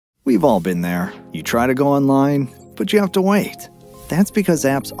We've all been there. You try to go online, but you have to wait. That's because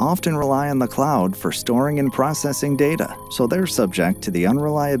apps often rely on the cloud for storing and processing data, so they're subject to the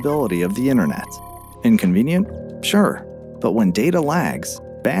unreliability of the internet. Inconvenient? Sure. But when data lags,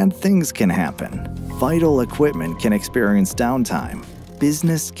 bad things can happen. Vital equipment can experience downtime.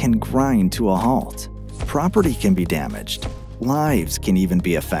 Business can grind to a halt. Property can be damaged. Lives can even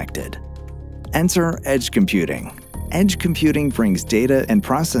be affected. Enter edge computing. Edge computing brings data and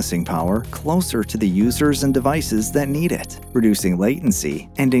processing power closer to the users and devices that need it, reducing latency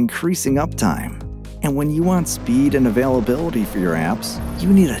and increasing uptime. And when you want speed and availability for your apps, you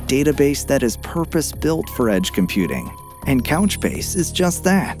need a database that is purpose-built for edge computing. And Couchbase is just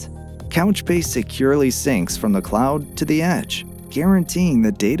that. Couchbase securely syncs from the cloud to the edge, guaranteeing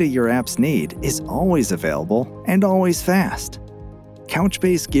the data your apps need is always available and always fast.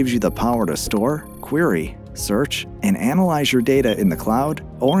 Couchbase gives you the power to store, query, search, and analyze your data in the cloud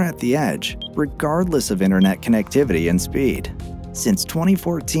or at the edge, regardless of internet connectivity and speed. Since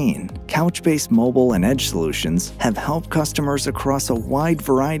 2014, Couchbase mobile and edge solutions have helped customers across a wide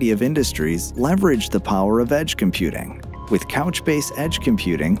variety of industries leverage the power of edge computing. With Couchbase Edge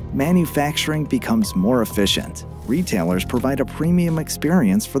Computing, manufacturing becomes more efficient. Retailers provide a premium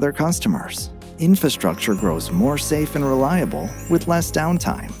experience for their customers. Infrastructure grows more safe and reliable with less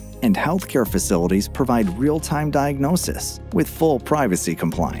downtime. And healthcare facilities provide real-time diagnosis with full privacy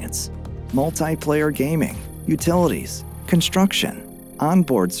compliance. Multiplayer gaming, utilities, construction,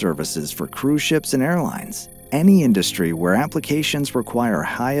 onboard services for cruise ships and airlines. Any industry where applications require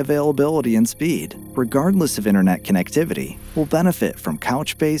high availability and speed, regardless of internet connectivity, will benefit from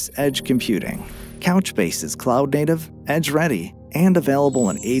Couchbase Edge Computing. Couchbase is cloud-native, edge-ready, and available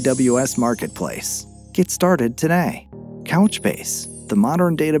in AWS Marketplace. Get started today. Couchbase, the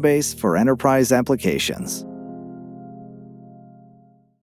modern database for enterprise applications.